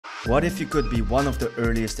What if you could be one of the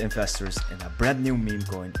earliest investors in a brand new meme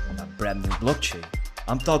coin on a brand new blockchain?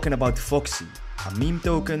 I'm talking about Foxy, a meme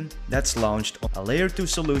token that's launched on a layer 2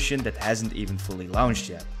 solution that hasn't even fully launched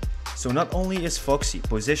yet. So not only is Foxy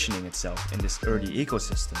positioning itself in this early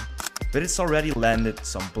ecosystem, but it's already landed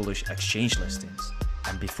some bullish exchange listings.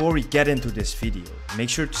 And before we get into this video, make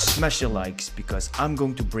sure to smash the likes because I'm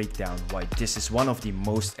going to break down why this is one of the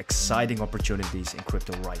most exciting opportunities in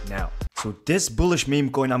crypto right now. So this bullish meme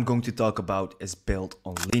coin I'm going to talk about is built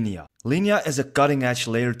on Linea. Linea is a cutting-edge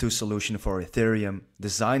layer 2 solution for Ethereum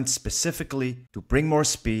designed specifically to bring more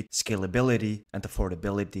speed, scalability, and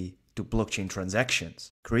affordability to blockchain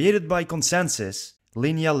transactions. Created by Consensus,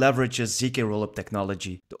 Linea leverages ZK rollup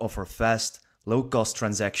technology to offer fast, low-cost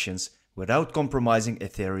transactions without compromising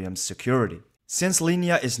Ethereum's security. Since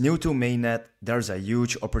Linea is new to mainnet, there's a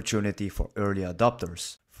huge opportunity for early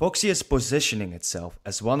adopters. Foxy is positioning itself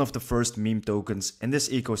as one of the first meme tokens in this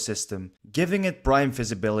ecosystem, giving it prime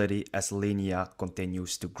visibility as Linea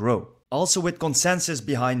continues to grow. Also with Consensus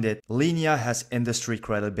behind it, Linea has industry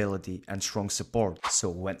credibility and strong support. So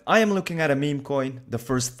when I am looking at a meme coin, the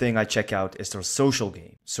first thing I check out is their social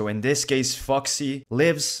game. So in this case, Foxy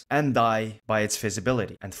lives and dies by its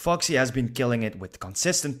visibility. And Foxy has been killing it with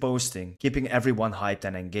consistent posting, keeping everyone hyped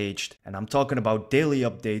and engaged. And I'm talking about daily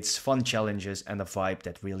updates, fun challenges, and a vibe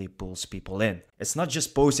that really pulls people in. It's not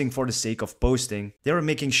just posting for the sake of posting, they're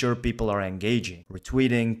making sure people are engaging,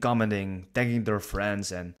 retweeting, commenting, tagging their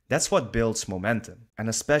friends, and that's what builds momentum. And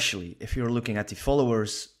especially if you're looking at the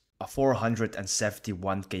followers, a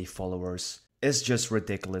 471k followers is just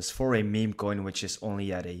ridiculous for a meme coin which is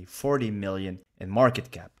only at a 40 million in market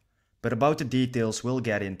cap. But about the details, we'll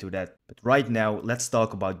get into that. But right now, let's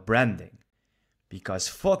talk about branding. Because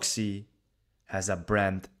Foxy has a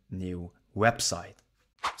brand new website.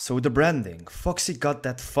 So the branding, Foxy got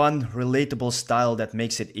that fun, relatable style that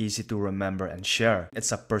makes it easy to remember and share.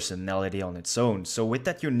 It's a personality on its own, so with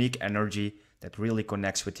that unique energy that really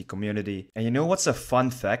connects with the community. And you know what's a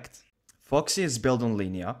fun fact? Foxy is built on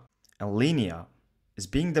Linea, and Linea is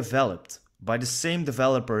being developed by the same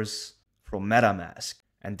developers from MetaMask.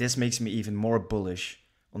 And this makes me even more bullish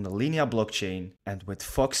on the Linea blockchain, and with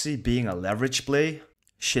Foxy being a leverage play,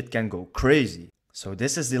 shit can go crazy. So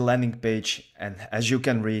this is the landing page, and as you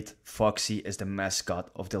can read, Foxy is the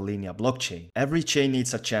mascot of the Linea blockchain. Every chain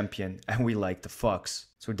needs a champion, and we like the fox.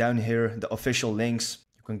 So down here, the official links,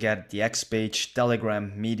 you can get the X page,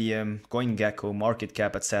 Telegram, Medium, CoinGecko, market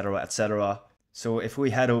cap, etc, etc. So if we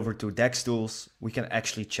head over to DEX tools, we can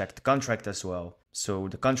actually check the contract as well. So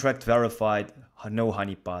the contract verified, no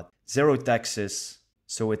honeypot, zero taxes,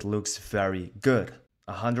 so it looks very good.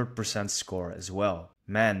 100% score as well.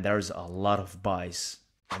 Man, there's a lot of buys.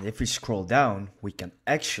 And if we scroll down, we can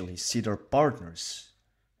actually see their partners,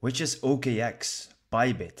 which is OKX,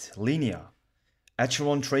 Bybit, Linea,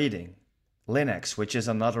 Echelon Trading, Linux, which is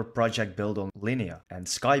another project built on Linea, and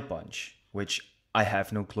Skypunch, which I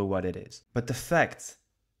have no clue what it is. But the fact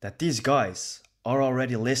that these guys are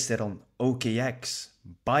already listed on OKX,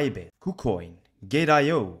 Bybit, KuCoin,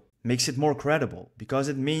 Gate.io makes it more credible because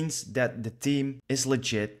it means that the team is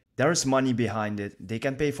legit. There's money behind it, they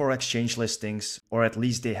can pay for exchange listings, or at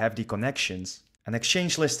least they have the connections. And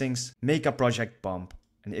exchange listings make a project pump.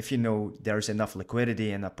 And if you know there's enough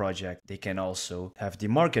liquidity in a project, they can also have the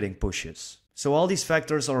marketing pushes. So all these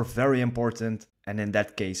factors are very important, and in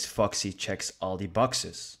that case, Foxy checks all the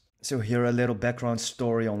boxes. So here a little background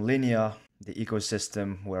story on Linea, the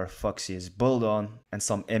ecosystem where Foxy is built on, and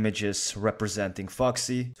some images representing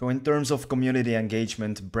Foxy. So in terms of community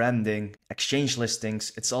engagement, branding, exchange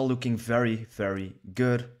listings, it's all looking very, very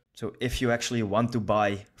good. So if you actually want to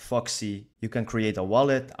buy Foxy, you can create a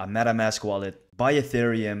wallet, a MetaMask wallet, buy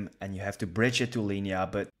Ethereum, and you have to bridge it to Linea.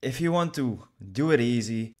 But if you want to do it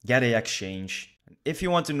easy, get an exchange. If you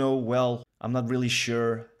want to know, well, I'm not really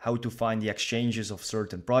sure how to find the exchanges of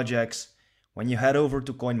certain projects, when you head over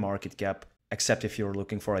to CoinMarketCap, except if you're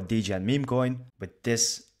looking for a degen meme coin, but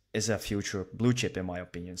this is a future blue chip in my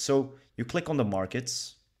opinion. So you click on the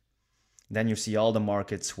markets, then you see all the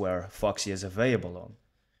markets where Foxy is available on.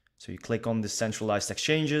 So you click on the centralized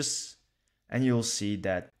exchanges, and you'll see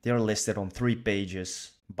that they're listed on 3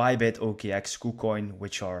 pages. Bybit, OKX, KuCoin,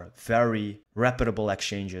 which are very reputable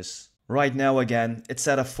exchanges. Right now again, it's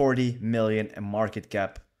at a 40 million in market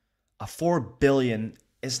cap. A 4 billion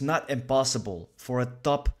is not impossible for a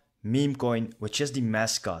top meme coin which is the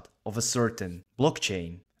mascot of a certain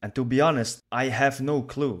blockchain. And to be honest, I have no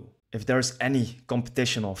clue if there's any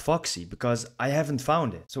competition on Foxy, because I haven't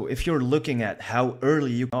found it. So if you're looking at how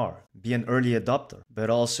early you are, be an early adopter, but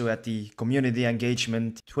also at the community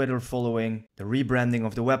engagement, Twitter following, the rebranding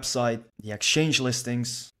of the website, the exchange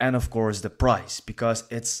listings, and of course the price, because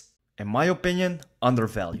it's, in my opinion,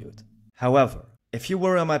 undervalued. However, if you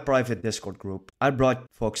were in my private Discord group, I brought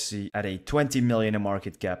Foxy at a 20 million in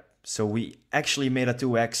market cap. So we actually made a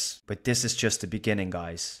 2x, but this is just the beginning,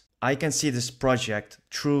 guys. I can see this project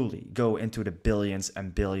truly go into the billions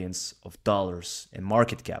and billions of dollars in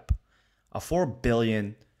market cap. A 4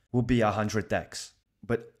 billion would be 100x.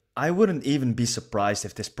 But I wouldn't even be surprised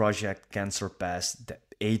if this project can surpass the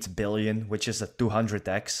 8 billion, which is a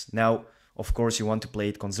 200x. Now, of course, you want to play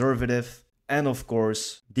it conservative. And of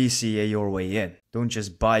course, DCA your way in. Don't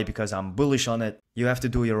just buy because I'm bullish on it. You have to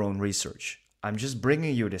do your own research. I'm just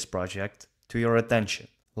bringing you this project to your attention.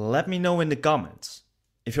 Let me know in the comments.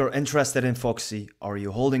 If you're interested in Foxy, are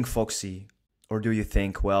you holding Foxy? Or do you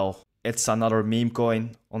think, well, it's another meme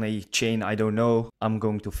coin on a chain I don't know, I'm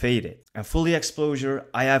going to fade it. And Fully Exposure,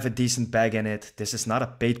 I have a decent bag in it. This is not a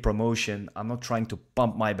paid promotion. I'm not trying to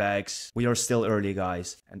pump my bags. We are still early,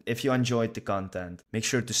 guys. And if you enjoyed the content, make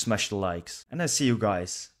sure to smash the likes. And I'll see you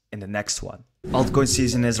guys in the next one. Altcoin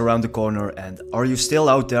season is around the corner, and are you still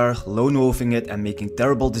out there lone wolfing it and making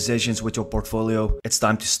terrible decisions with your portfolio? It's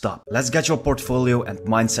time to stop. Let's get your portfolio and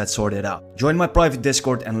mindset sorted out. Join my private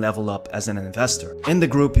Discord and level up as an investor. In the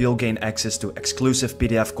group, you'll gain access to exclusive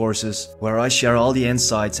PDF courses where I share all the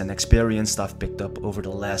insights and experience I've picked up over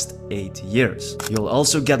the last 8 years. You'll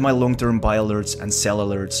also get my long-term buy alerts and sell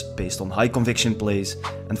alerts based on high conviction plays,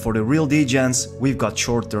 and for the real degens, we've got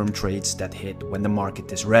short-term trades that hit when the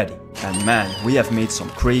market is ready. And man, we have made some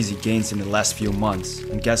crazy gains in the last few months.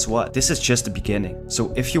 And guess what? This is just the beginning.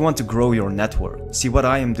 So if you want to grow your network, see what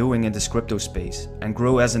I am doing in this crypto space, and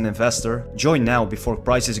grow as an investor, join now before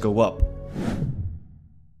prices go up.